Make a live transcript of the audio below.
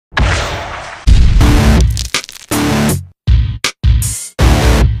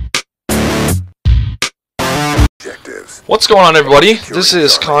What's going on, everybody? This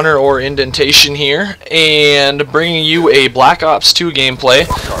is Connor or Indentation here, and bringing you a Black Ops 2 gameplay.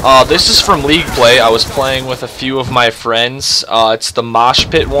 This is from League Play. I was playing with a few of my friends. It's the Mosh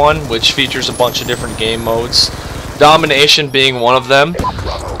Pit one, which features a bunch of different game modes, Domination being one of them.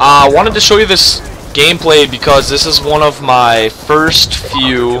 I wanted to show you this gameplay because this is one of my first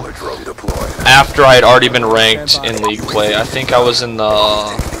few after I had already been ranked in League Play. I think I was in the...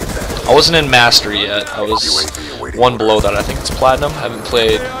 I wasn't in Master yet. I was one below that. I think it's Platinum. I haven't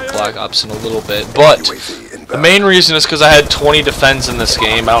played Black Ops in a little bit. But the main reason is because I had 20 defense in this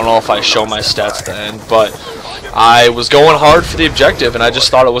game. I don't know if I show my stats at the end, but I was going hard for the objective, and I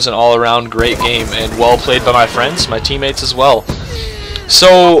just thought it was an all-around great game and well played by my friends, my teammates as well.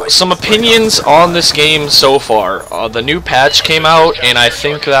 So, some opinions on this game so far. The new patch came out, and I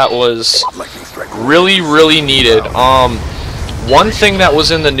think that was really needed. One thing that was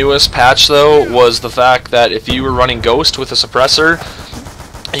in the newest patch, though, was the fact that if you were running Ghost with a suppressor,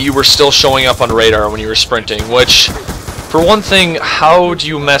 you were still showing up on radar when you were sprinting, which, for one thing, how do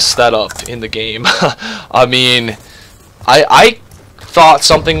you mess that up in the game? I mean, I thought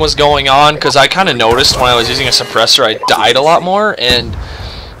something was going on, because I kind of noticed when I was using a suppressor I died a lot more, and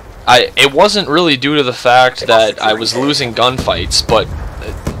it wasn't really due to the fact that I was losing gunfights, but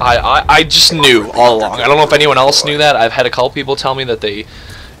I just knew all along. I don't know if anyone else knew that. I've had a couple people tell me that they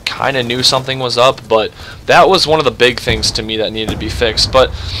kind of knew something was up, but that was one of the big things to me that needed to be fixed.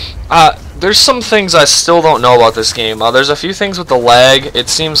 But there's some things I still don't know about this game. There's a few things with the lag. It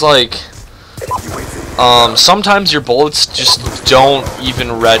seems like sometimes your bullets just don't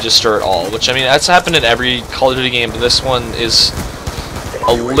even register at all, which, I mean, that's happened in every Call of Duty game, but this one is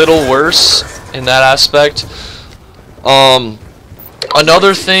a little worse in that aspect.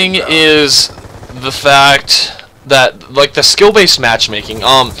 Another thing is the fact that, like, the skill-based matchmaking.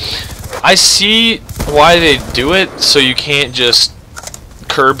 I see why they do it, so you can't just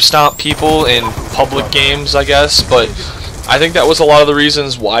curb stomp people in public games, I guess, but I think that was a lot of the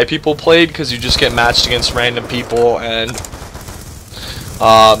reasons why people played, because you just get matched against random people, and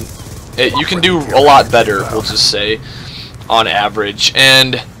you can do a lot better, we'll just say, on average.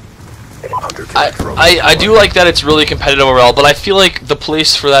 And I do like that it's really competitive overall, but I feel like the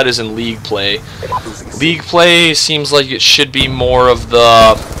place for that is in League Play. League Play seems like it should be more of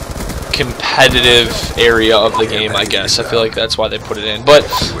the competitive area of the game, I guess. I feel like that's why they put it in. But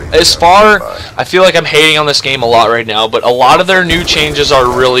I feel like I'm hating on this game a lot right now, but a lot of their new changes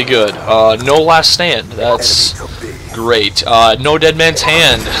are really good. No Last Stand, that's great. No Dead Man's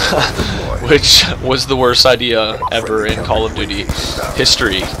Hand, which was the worst idea ever in Call of Duty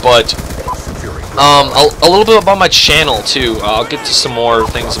history. But a little bit about my channel too. I'll get to some more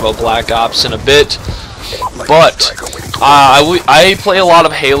things about Black Ops in a bit. But I play a lot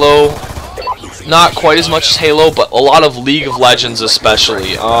of Halo, not quite as much as Halo, but a lot of League of Legends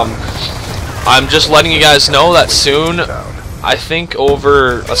especially. I'm just letting you guys know that soon, I think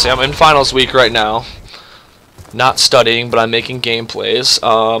over, let's see, I'm in finals week right now. Not studying, but I'm making gameplays,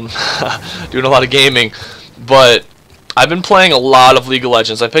 doing a lot of gaming, but I've been playing a lot of League of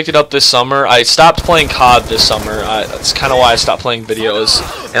Legends. I picked it up this summer. I stopped playing COD this summer. That's kind of why I stopped playing videos,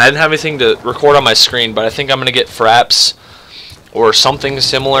 and I didn't have anything to record on my screen, but I think I'm going to get Fraps or something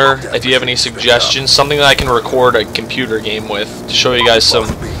similar. If you have any suggestions, something that I can record a computer game with to show you guys some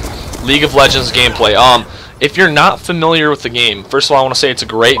League of Legends gameplay. If you're not familiar with the game, first of all, I want to say it's a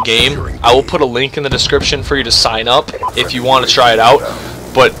great game. I will put a link in the description for you to sign up if you want to try it out.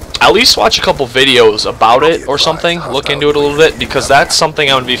 But at least watch a couple videos about it or something. Look into it a little bit, because that's something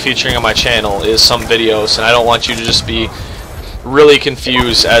I'm going to be featuring on my channel, is some videos. And I don't want you to just be really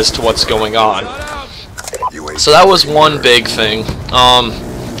confused as to what's going on. So that was one big thing.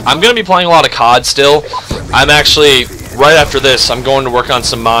 I'm going to be playing a lot of COD still. I'm actually... right after this, I'm going to work on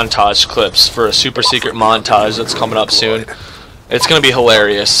some montage clips for a super secret montage that's coming up soon. It's going to be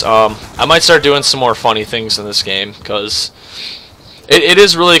hilarious. I might start doing some more funny things in this game, because it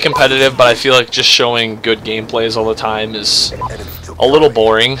is really competitive, but I feel like just showing good gameplays all the time is a little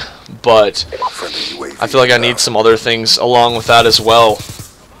boring, but I feel like I need some other things along with that as well.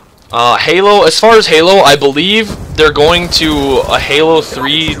 Halo, as far as Halo, I believe they're going to a Halo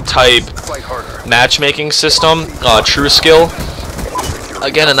 3 type matchmaking system, True Skill.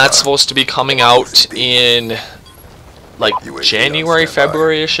 Again, and that's supposed to be coming out in like January,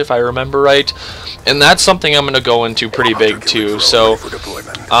 February-ish, if I remember right. And that's something I'm going to go into pretty big too. So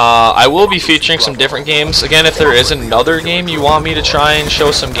I will be featuring some different games. Again, if there is another game you want me to try and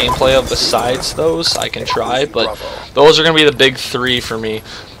show some gameplay of besides those, I can try. But those are going to be the big three for me.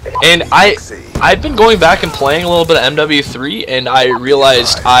 And I've been going back and playing a little bit of MW3, and I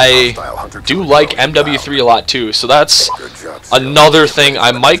realized I do like MW3 a lot too. So that's another thing.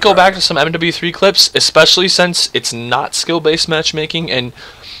 I might go back to some MW3 clips, especially since it's not skill-based matchmaking, and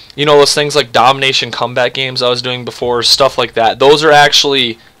you know, those things like domination combat games I was doing before, stuff like that. Those are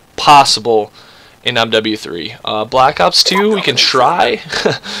actually possible in MW3. Black Ops 2, we can try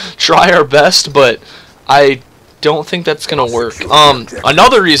try our best, but I don't think that's gonna work.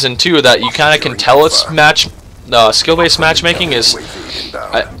 Another reason too that you kind of can tell it's skill-based matchmaking is,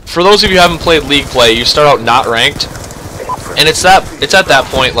 for those of you who haven't played League play, you start out not ranked, and it's at that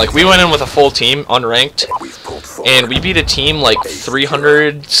point, like we went in with a full team unranked, and we beat a team like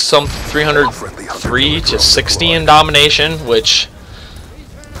 303 to 60 in domination, which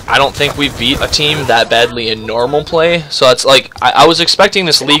I don't think we beat a team that badly in normal play. So it's like I was expecting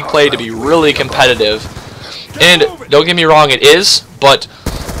this League play to be really competitive. And don't get me wrong, it is, but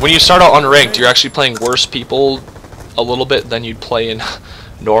when you start out unranked, you're actually playing worse people a little bit than you'd play in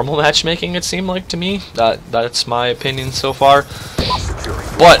normal matchmaking, it seemed like to me. That's my opinion so far.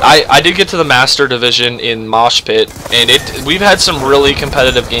 But I did get to the Master Division in Mosh Pit, and we've had some really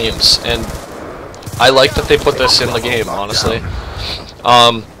competitive games, and I like that they put this in the game, honestly.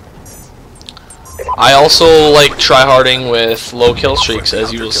 I also like tryharding with low kill streaks,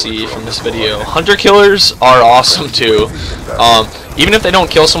 as you will see from this video. Hunter killers are awesome too. Even if they don't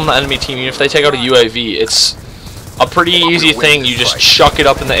kill someone on the enemy team, even if they take out a UAV, it's a pretty easy thing. You just chuck it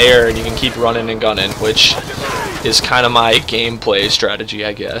up in the air and you can keep running and gunning, which is kind of my gameplay strategy,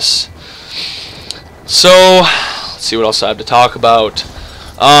 I guess. So, let's see what else I have to talk about.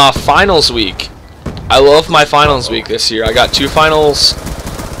 Finals week. I love my finals week this year. I got 2 finals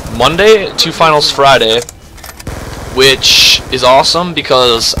Monday, 2 finals Friday, which is awesome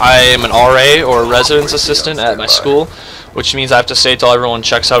because I am an RA, or a residence assistant, at my school, which means I have to stay till everyone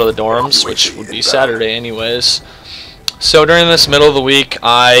checks out of the dorms, which would be Saturday anyways. So during this middle of the week,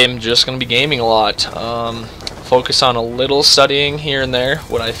 I'm just going to be gaming a lot. Focus on a little studying here and there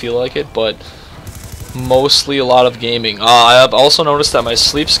when I feel like it, but mostly a lot of gaming. I've also noticed that my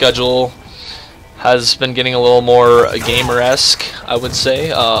sleep schedule has been getting a little more gamer-esque, I would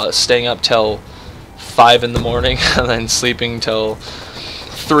say. Staying up till 5 in the morning and then sleeping till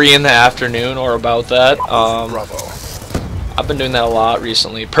 3 in the afternoon or about that. I've been doing that a lot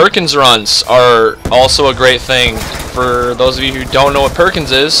recently. Perkins runs are also a great thing. For those of you who don't know what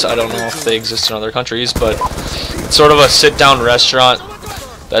Perkins is, I don't know if they exist in other countries, but it's sort of a sit-down restaurant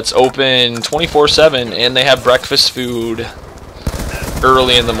that's open 24/7, and they have breakfast food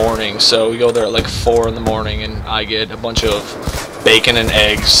early in the morning. So we go there at like 4 in the morning, and I get a bunch of bacon and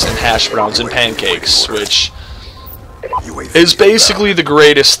eggs and hash browns and pancakes, which is basically the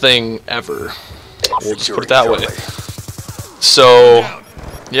greatest thing ever. We'll just put it that way. So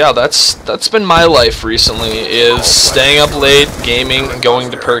yeah, that's been my life recently, is staying up late, gaming,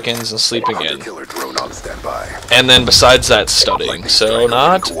 going to Perkins, and sleeping in. And then besides that, studying. So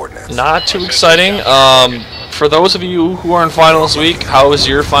not too exciting. For those of you who are in finals week, how is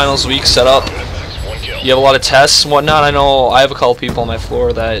your finals week set up? You have a lot of tests and whatnot. I know I have a couple people on my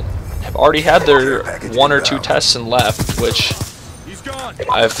floor that have already had their 1 or 2 tests and left, which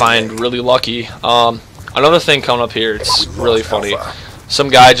I find really lucky. Another thing coming up here, it's really funny. Some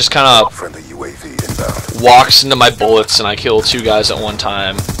guy just kind of walks into my bullets, and I kill 2 guys at one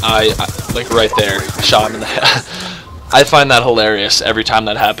time. I like right there, shot him in the head. I find that hilarious every time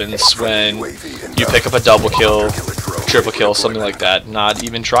that happens, when you pick up a double kill, triple kill, something like that, not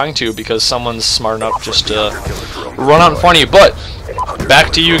even trying to, because someone's smart enough just to run out in front of you. But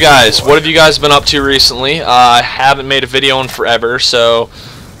back to you guys. What have you guys been up to recently? I haven't made a video in forever, so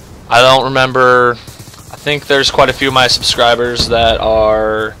I don't remember. I think there's quite a few of my subscribers that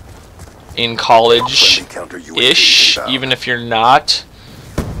are in college-ish. Even if you're not,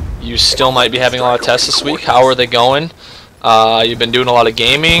 you still might be having a lot of tests this week. How are they going? You've been doing a lot of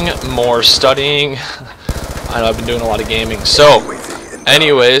gaming, more studying. I know I've been doing a lot of gaming. So,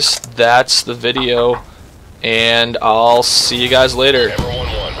 anyways, that's the video, and I'll see you guys later.